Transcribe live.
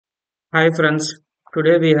Hi friends,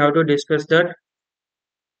 today we have to discuss that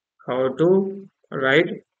how to write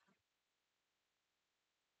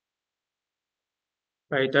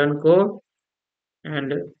Python code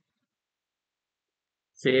and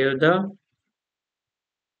save the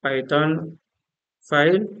Python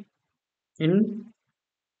file in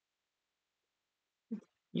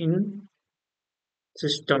in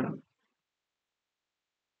system.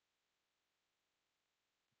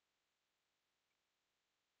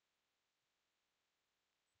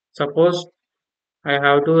 Suppose I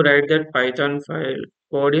have to write that Python file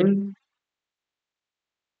code in.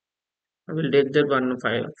 I will take that one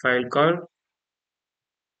file called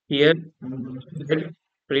here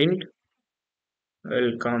print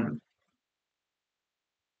welcome.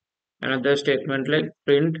 Another statement like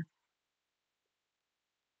print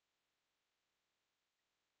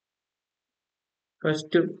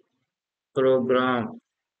first program.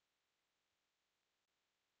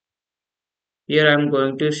 Here I am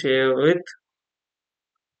going to save with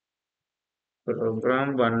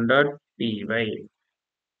program1.py.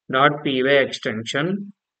 .py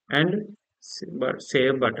extension and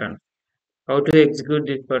save button. How to execute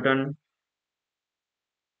this button?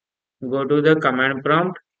 Go to the command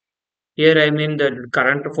prompt. Here I mean the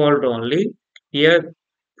current folder only. Here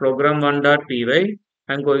program1.py.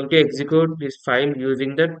 I'm going to execute this file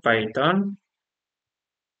using that Python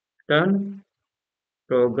turn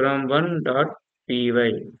program1.py.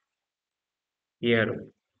 Here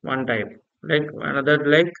one type.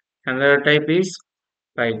 Another type is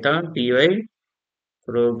Python py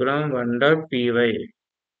program1.py.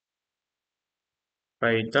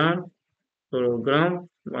 Python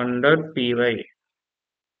program1.py.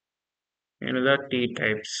 Another T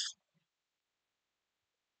types.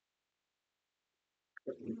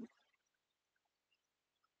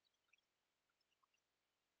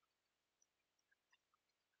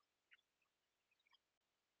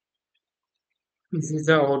 This is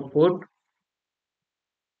the output.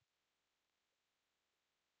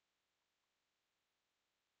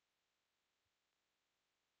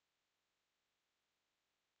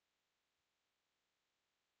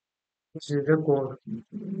 This is the code.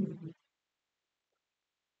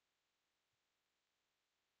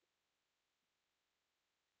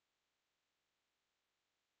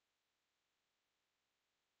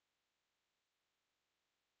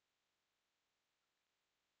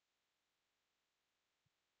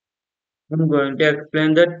 I'm going to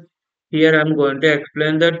explain that. Here I'm going to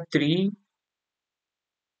explain that three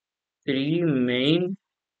main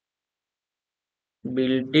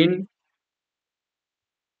built-in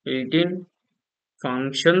built-in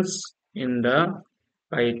functions in the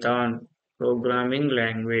Python programming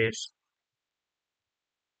language.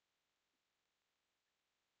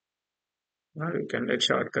 Or we can write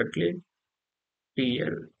shortcutly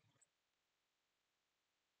PL.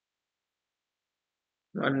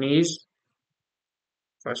 One is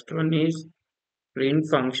first one is print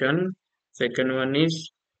function. Second one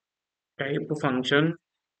is type function.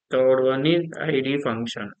 Third one is ID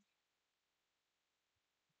function.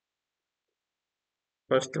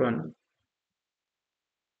 First one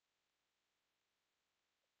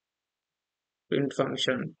print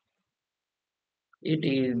function. It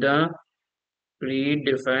is the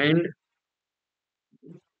predefined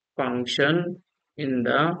function in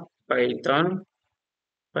the Python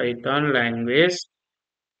language.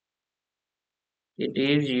 It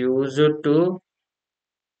is used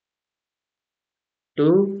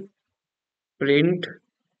to print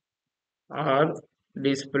or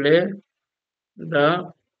display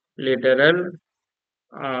the literal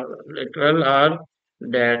literal or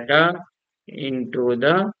data into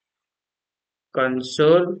the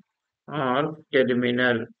console or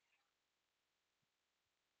terminal.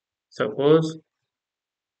 Suppose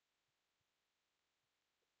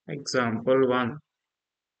example 1.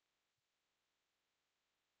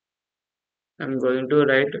 I'm going to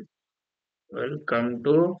write welcome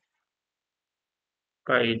to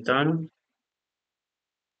Python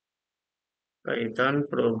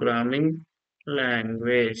programming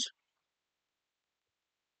language.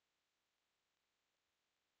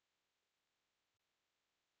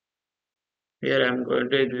 Here I'm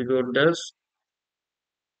going to execute this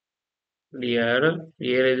dir.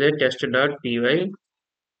 Here is a test.py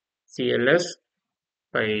cls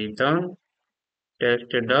python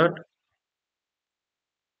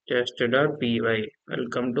test.py.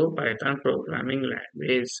 Welcome to Python programming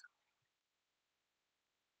language.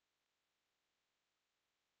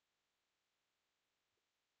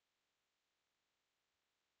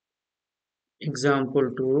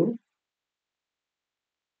 Example 2.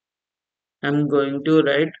 I'm going to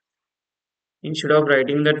write Instead of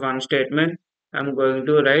writing that one statement, I'm going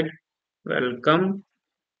to write welcome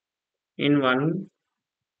in one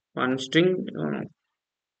string,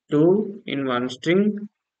 two in one string,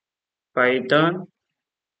 Python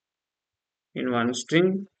in one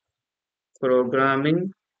string,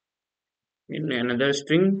 programming in another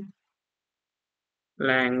string,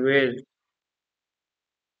 language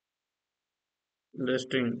the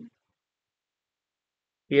string.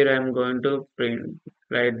 Here I am going to print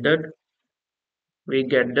like that we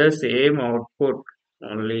get the same output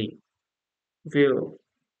only. If you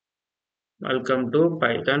welcome to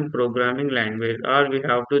Python programming language, or we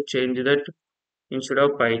have to change that instead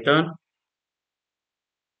of Python,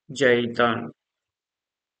 Jython.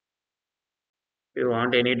 If you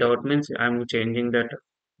want any doubt means I am changing that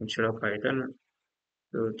instead of Python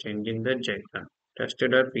to changing the Jython.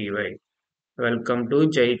 Tested.py. Welcome to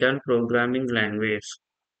Jython programming language.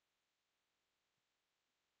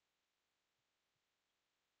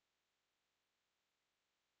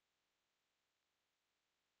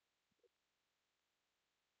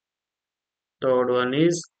 Third one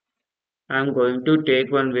is I am going to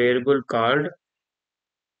take one variable called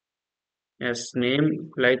as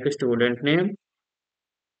name like a student name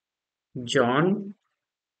John.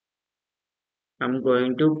 I'm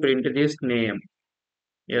going to print this name.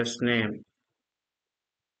 Yes, name.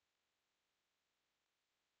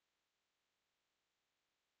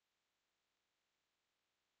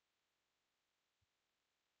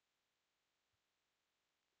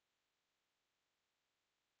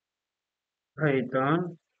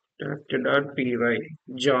 Python test.py.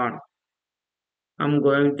 John. I'm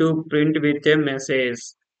going to print with a message.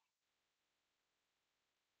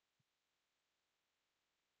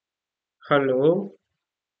 Hello.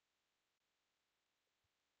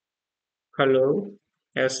 Hello.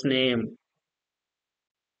 Yes, name.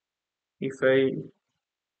 If I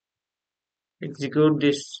execute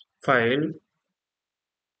this file,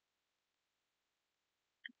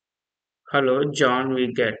 hello, John,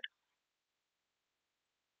 we get.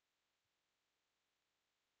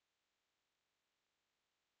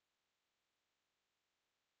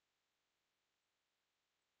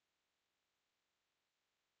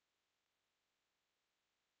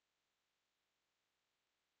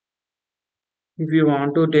 If you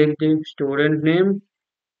want to take the student name,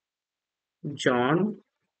 John,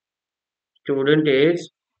 student age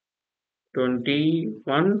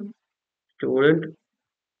 21, student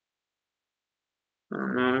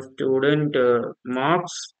student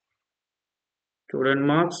marks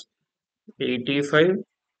 85.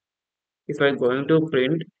 If I going to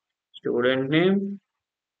print student name,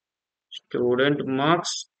 student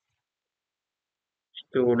marks,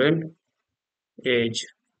 student age.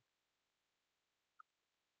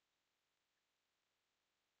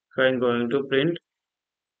 If I'm going to print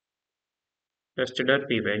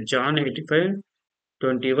test.py, John 85,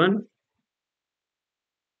 21.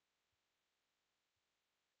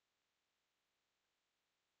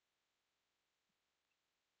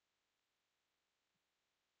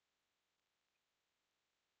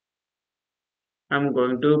 I'm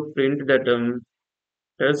going to print that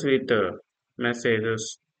test with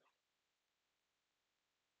messages.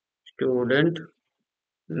 Student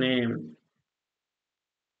name,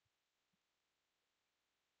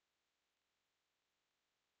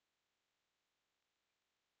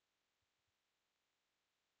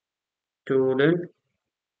 student,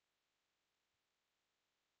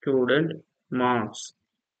 student marks,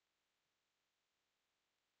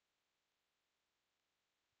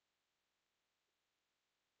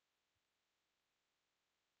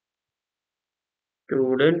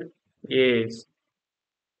 student age.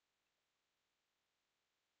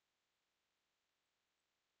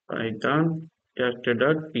 Python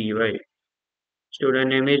test.py. Student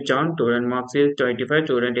name is John, student marks is 25,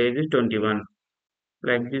 student age is 21.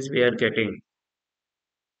 Like this we are getting.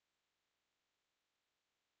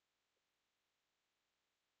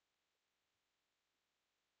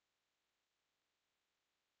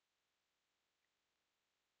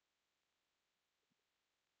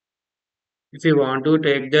 If you want to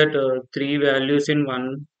take that three values in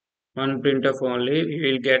one printf only, we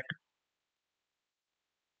will get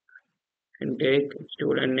and take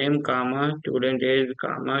student name, comma, student age,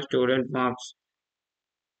 comma, student marks.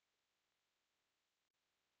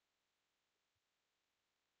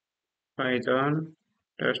 Python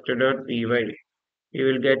test.py. You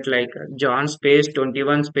will get like John space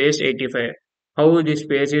 21 space 85. How this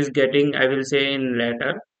space is getting, I will say in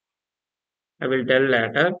later. I will tell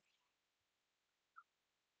later.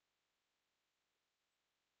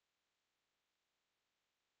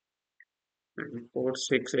 Port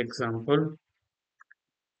 6 example.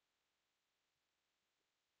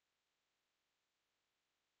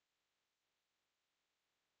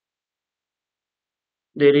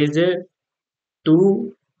 there is a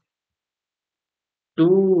two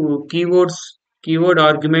keyword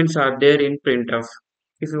arguments are there in printf.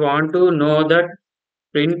 If you want to know that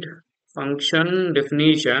print function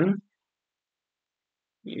definition,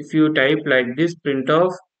 if you type like this print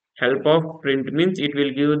of help of print means it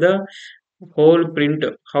will give the whole print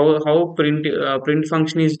how print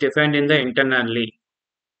function is defined in the internally.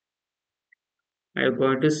 I am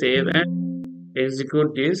going to save and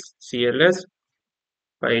execute this cls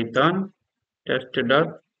python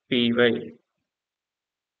test.py.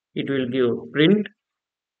 It will give print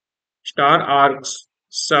star args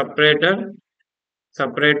separator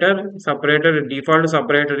default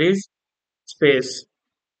separator is space.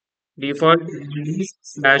 Default is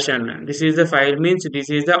slash n. This is the file means this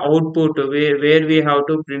is the output where we have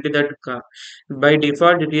to print that. By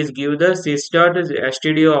default, it is give the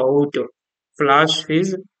sys.stdio out. Flash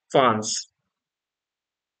is false.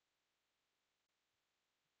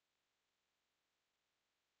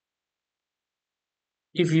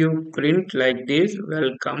 If you print like this,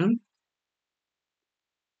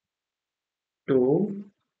 to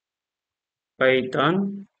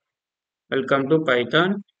Python, welcome to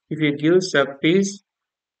Python. If you give subpiece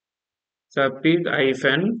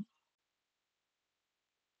hyphen,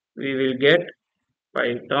 we will get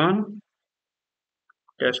Python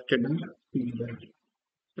tested.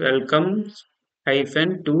 Welcome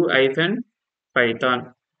hyphen to hyphen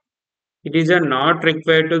Python. It is a not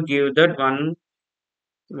required to give that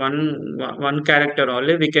one character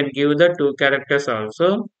only. We can give the two characters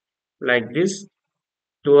also like this,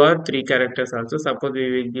 two or three characters also. Suppose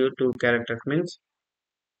we will give two characters means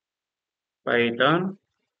Python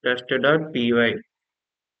test.py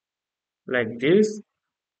like this.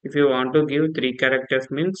 If you want to give three characters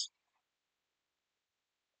means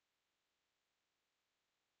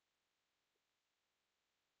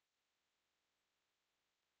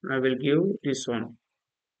I will give this one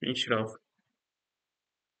instead of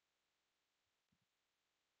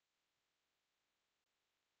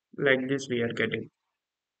like this we are getting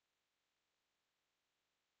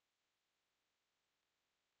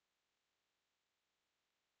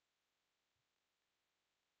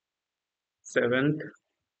seventh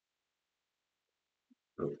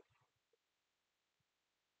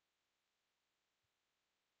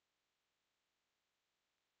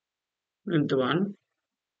and one.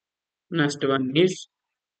 Next one is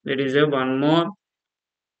there is a one more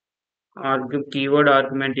keyword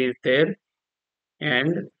argument is there,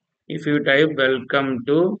 and if you type welcome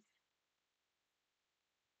to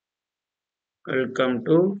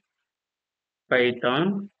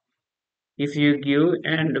Python, if you give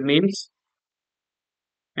and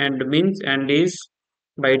is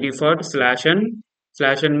by default slash n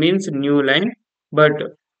means new line, but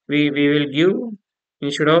we will give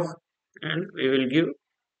instead of and we will give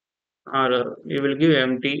or we will give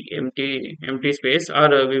empty space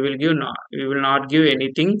or we will not give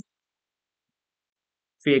anything.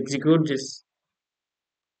 If we execute this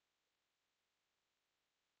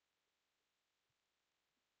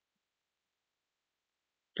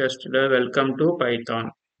just the welcome to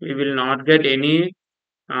Python, we will not get any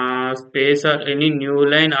space or any new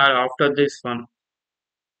line or after this one.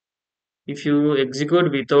 If you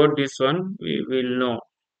execute without this one, we will know.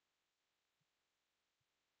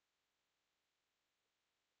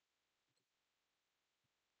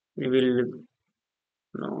 We will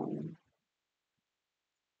know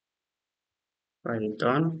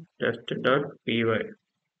Python test.py.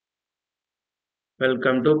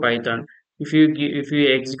 Welcome to Python. If you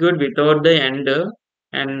execute without the end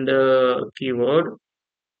and keyword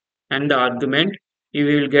and the argument, you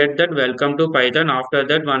will get that welcome to Python after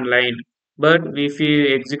that one line. But if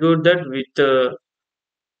you execute that with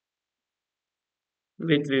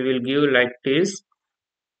we will give like this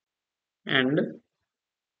and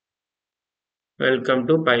welcome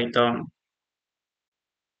to Python.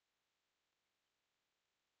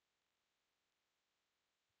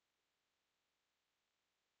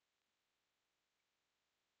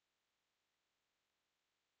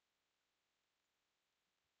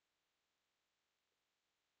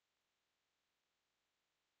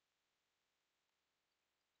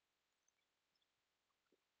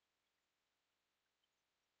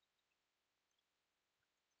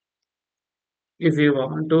 If you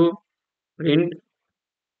want to print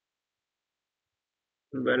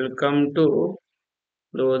welcome to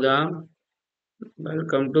the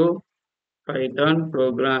welcome to Python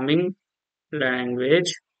programming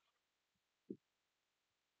language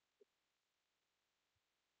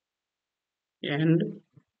and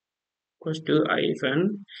equals to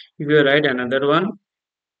hyphen. If you write another one,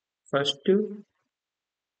 first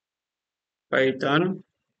Python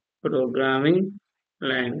programming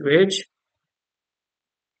language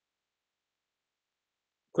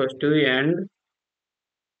equals to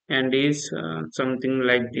and is something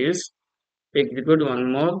like this. Execute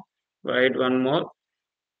one more, write one more.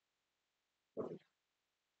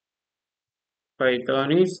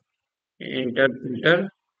 Python is interpreter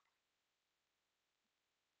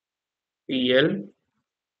PL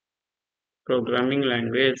programming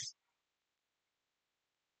language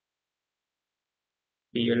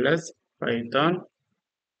PLS Python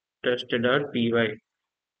test.py.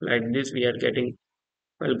 Like this we are getting.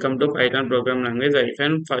 Welcome to Python program language.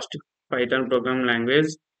 Hyphen first Python program language.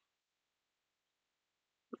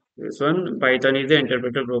 This one Python is the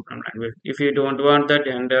interpreter program language. If you don't want that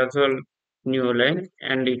and also new line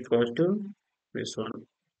and it goes to this one.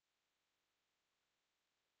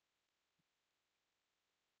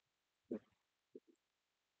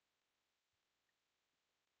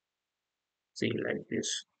 See like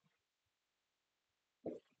this.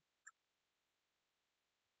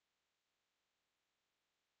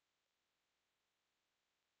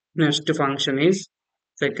 Next function is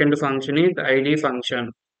second function is ID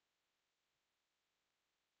function.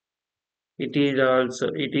 It is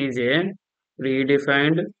a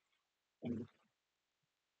redefined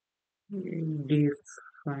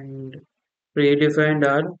defined predefined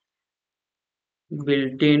or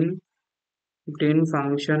built-in built-in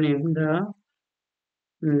function in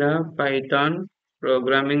the Python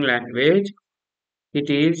programming language. It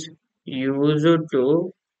is used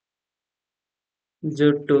to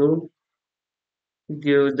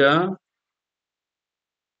give the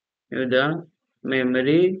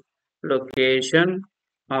memory location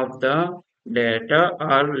of the data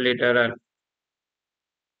or literal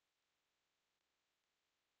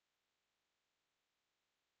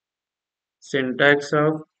syntax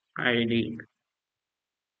of ID.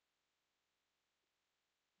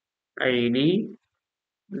 ID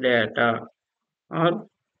data or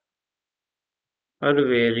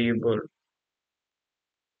variable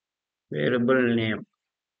name.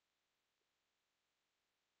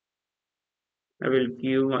 I will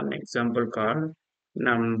give one example called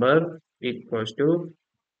number equals to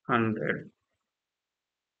 100.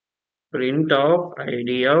 Print of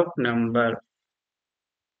ID of number.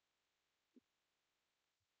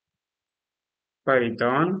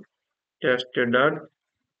 Python test.py.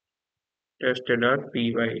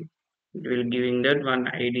 It will giving that one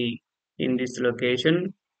ID in this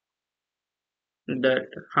location that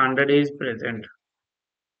 100 is present.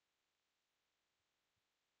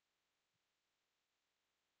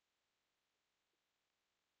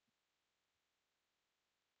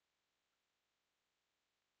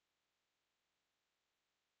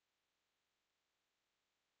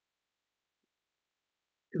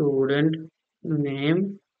 Student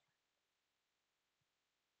name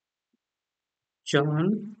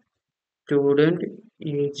John. Student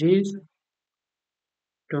age is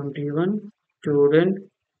 21. Student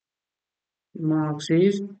marks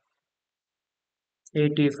is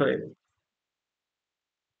 85.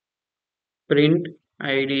 Print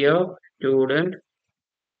ID of student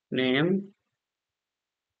name.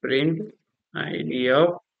 Print ID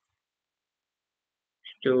of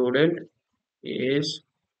student is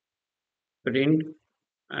print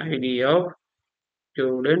ID of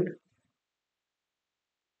student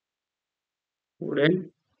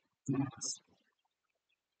student marks.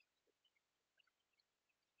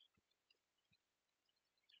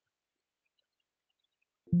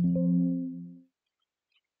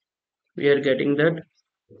 We are getting that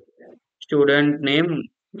student name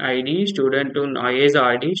ID, student to age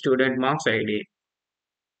ID, student marks ID.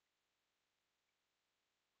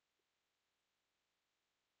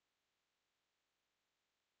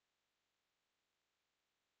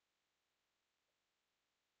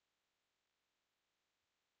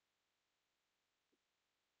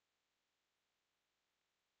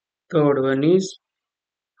 Third one is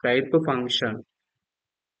type function.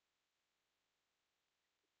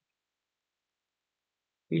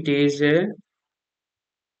 It is a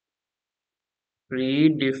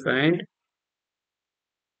predefined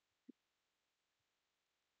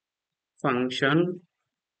function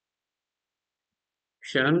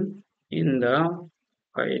in the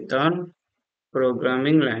Python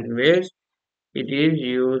programming language. It is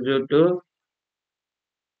used to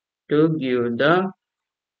give the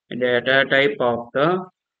data type of the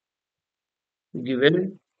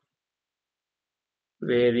given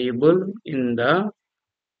variable in the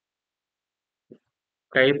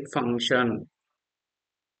type function.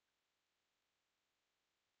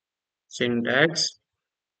 Syntax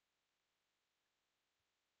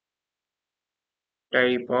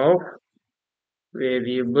type of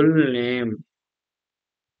variable name.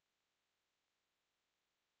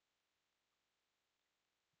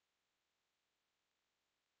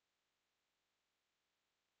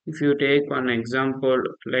 If you take one example,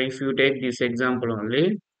 like if you take this example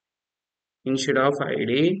only, instead of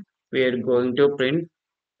id, we are going to print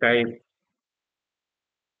type.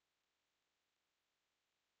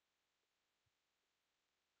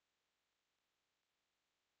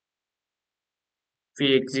 If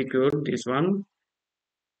we execute this one,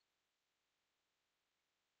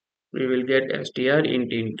 we will get str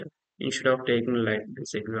int. Instead of taking like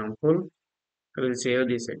this example, I will save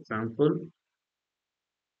this example.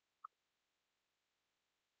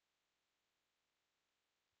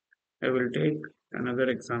 I will take another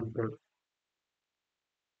example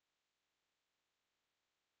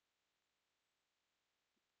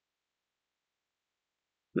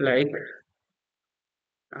like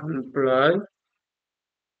employee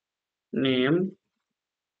name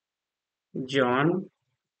John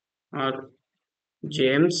or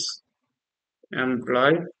James,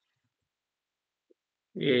 employee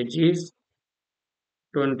age is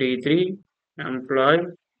 23, employee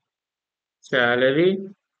salary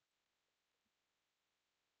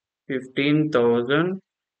 15,000,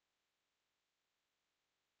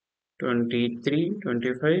 23,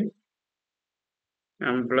 25,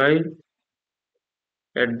 employee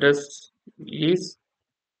address is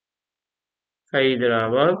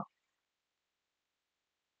Hyderabad,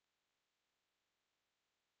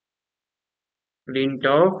 print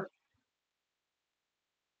of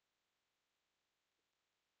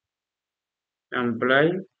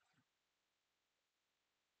employee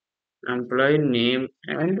name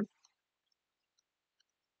and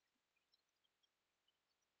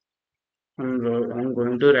I'm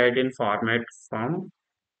going to write in format form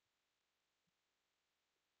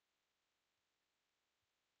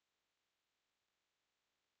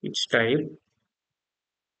its type.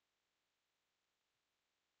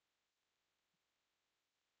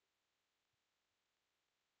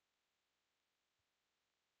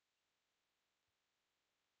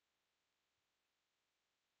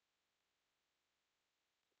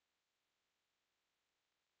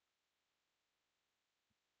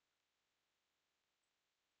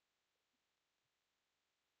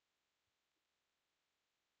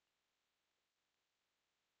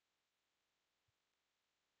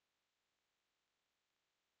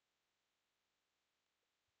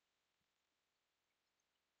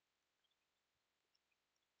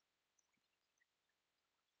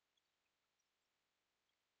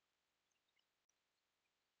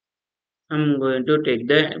 I'm going to take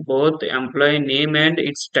the both employee name and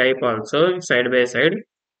its type also side by side.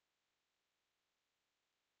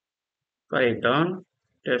 Python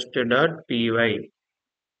test.py.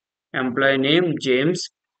 Employee name James.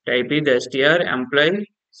 Type is str. Employee.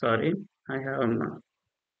 Sorry, I have not,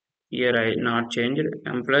 here I not changed.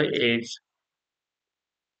 Employee age.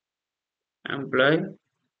 Employee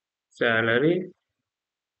salary.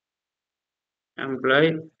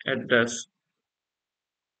 Employee address.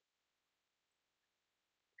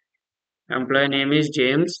 Employee name is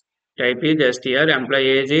James. Type is str.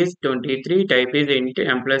 Employee age is 23. Type is int.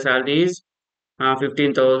 Employee salary is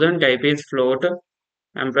 15,000. Type is float.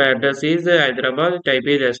 Employee address is Hyderabad. Type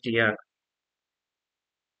is str.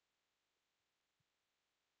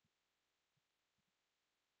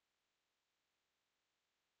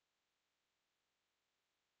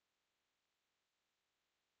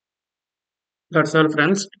 That's all,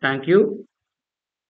 friends. Thank you.